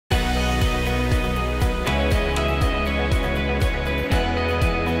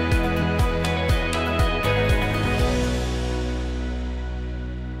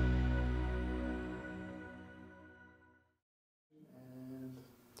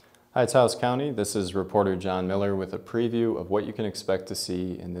Hi, Taos County. This is reporter John Miller with a preview of what you can expect to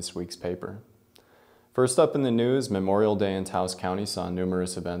see in this week's paper. First up in the news, Memorial Day in Taos County saw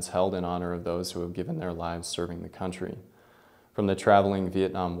numerous events held in honor of those who have given their lives serving the country. From the traveling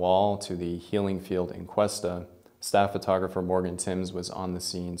Vietnam Wall to the healing field in Cuesta, staff photographer Morgan Timms was on the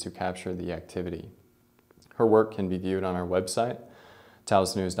scene to capture the activity. Her work can be viewed on our website,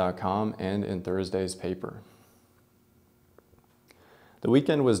 taosnews.com, and in Thursday's paper. The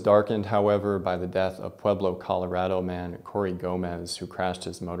weekend was darkened, however, by the death of Pueblo, Colorado man Corey Gomez, who crashed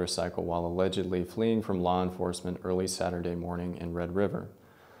his motorcycle while allegedly fleeing from law enforcement early Saturday morning in Red River.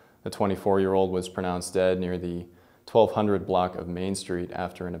 The 24-year-old was pronounced dead near the 1200 block of Main Street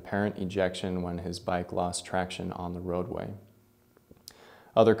after an apparent ejection when his bike lost traction on the roadway.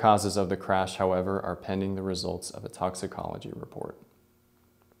 Other causes of the crash, however, are pending the results of a toxicology report.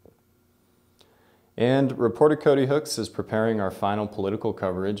 And reporter Cody Hooks is preparing our final political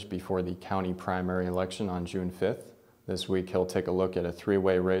coverage before the county primary election on June 5th. This week he'll take a look at a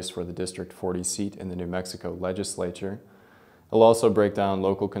three-way race for the District 40 seat in the New Mexico legislature. He'll also break down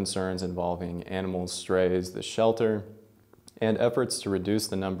local concerns involving animals, strays, the shelter, and efforts to reduce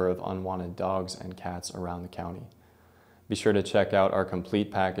the number of unwanted dogs and cats around the county. Be sure to check out our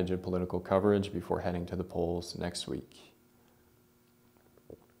complete package of political coverage before heading to the polls next week.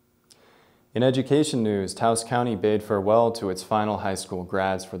 In education news, Taos County bade farewell to its final high school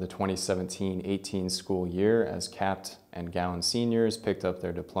grads for the 2017-18 school year as capped and gowned seniors picked up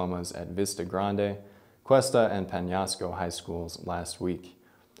their diplomas at Vista Grande, Cuesta, and Peñasco high schools last week.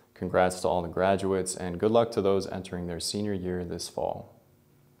 Congrats to all the graduates and good luck to those entering their senior year this fall.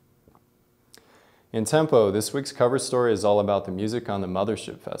 In Tempo, this week's cover story is all about the music on the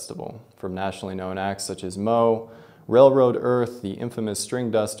Mothership Festival. From nationally known acts such as Mo, Railroad Earth, the infamous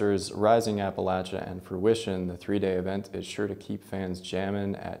String Dusters, Rising Appalachia, and Fruition, the three-day event is sure to keep fans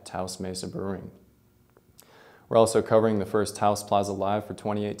jamming at Taos Mesa Brewing. We're also covering the first Taos Plaza Live for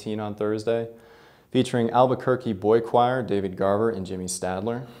 2018 on Thursday, featuring Albuquerque Boy Choir, David Garver, and Jimmy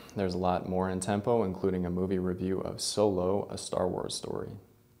Stadler. There's a lot more in Tempo, including a movie review of Solo, a Star Wars story.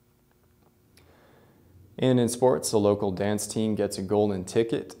 And in sports, a local dance team gets a golden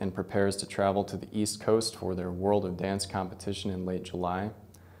ticket and prepares to travel to the East Coast for their World of Dance competition in late July.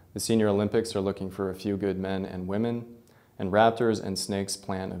 The Senior Olympics are looking for a few good men and women, and Raptors and Snakes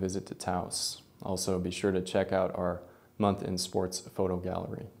plan a visit to Taos. Also, be sure to check out our Month in Sports photo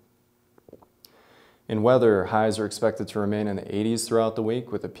gallery. In weather, highs are expected to remain in the 80s throughout the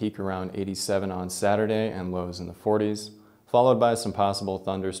week, with a peak around 87 on Saturday and lows in the 40s. Followed by some possible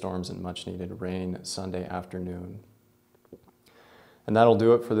thunderstorms and much-needed rain Sunday afternoon. And that'll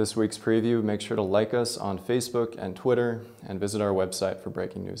do it for this week's preview. Make sure to like us on Facebook and Twitter, and visit our website for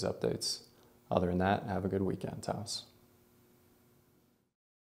breaking news updates. Other than that, have a good weekend, Taos.